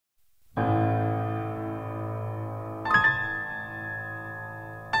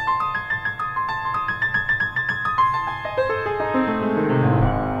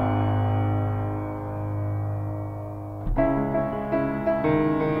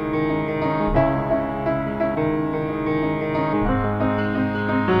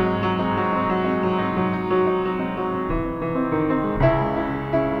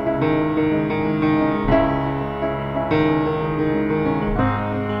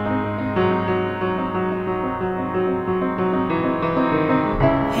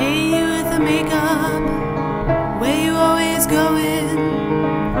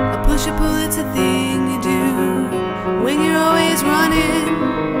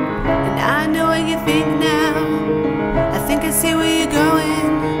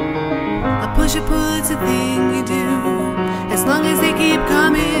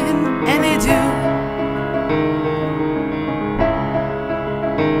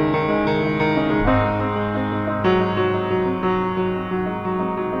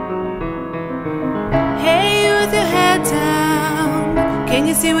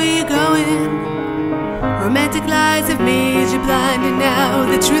see where you're going. Romantic lies have made you blind, and now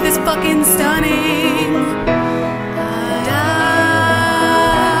the truth is fucking stunning.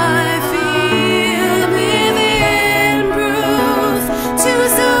 I feel living proof to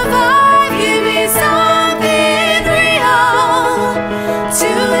survive. Give me something real to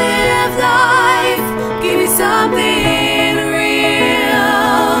live life. Give me something real.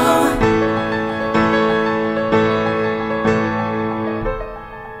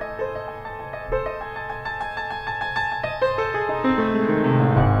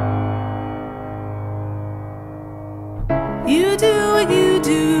 You do what you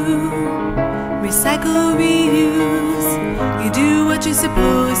do, recycle, reuse. You do what you're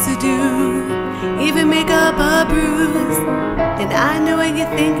supposed to do, even make up a bruise. And I know what you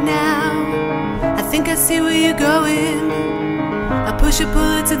think now, I think I see where you're going. I push or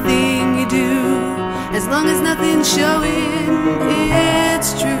pull, it's a thing you do, as long as nothing's showing,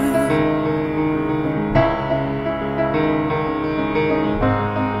 it's true.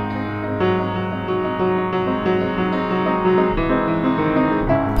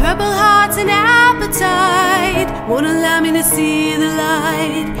 Purple hearts and appetite won't allow me to see the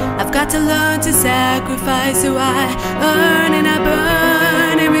light. I've got to learn to sacrifice, so I earn and I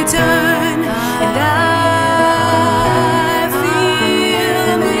burn in return. And I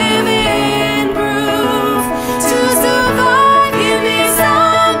feel living proof to survive. Give me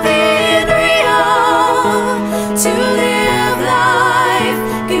something real to live life.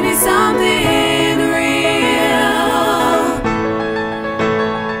 Give me something real.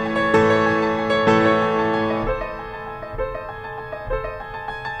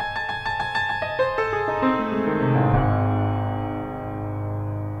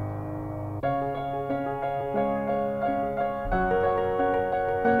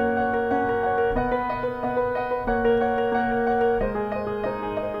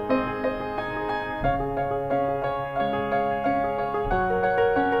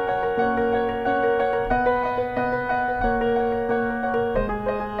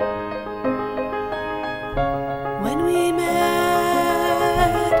 When we met,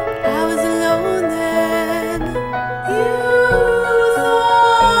 I was alone then. You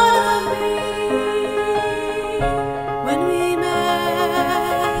thought of me. When we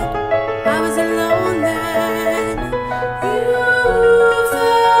met, I was alone then. You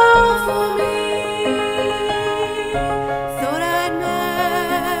fell for me. Thought I'd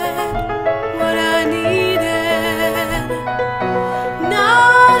met what I needed.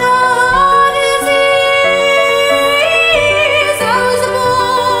 Not a heart disease. I was a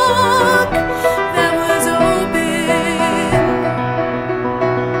book that was open.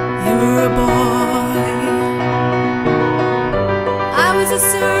 You were a boy. I was a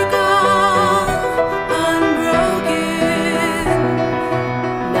circle unbroken,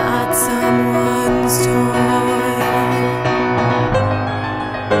 not someone's toy.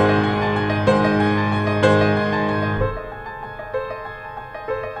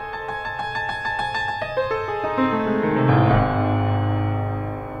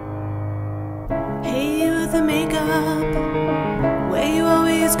 Hey, you with the makeup, where you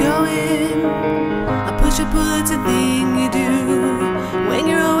always going? I push or pull, it's a thing you do when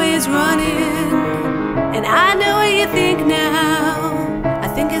you're always running. And I know what you think now, I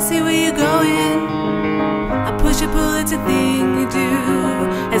think I see where you're going. I push or pull, it's a thing you do,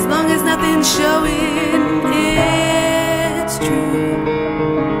 as long as nothing's showing, it's true.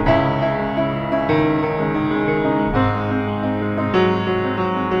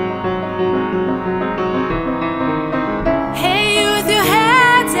 Hey, you with your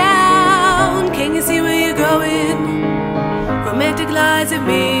head down, can you see where you're going? Romantic lies have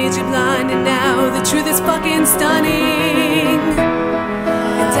made you blind, and now the truth is fucking stunning.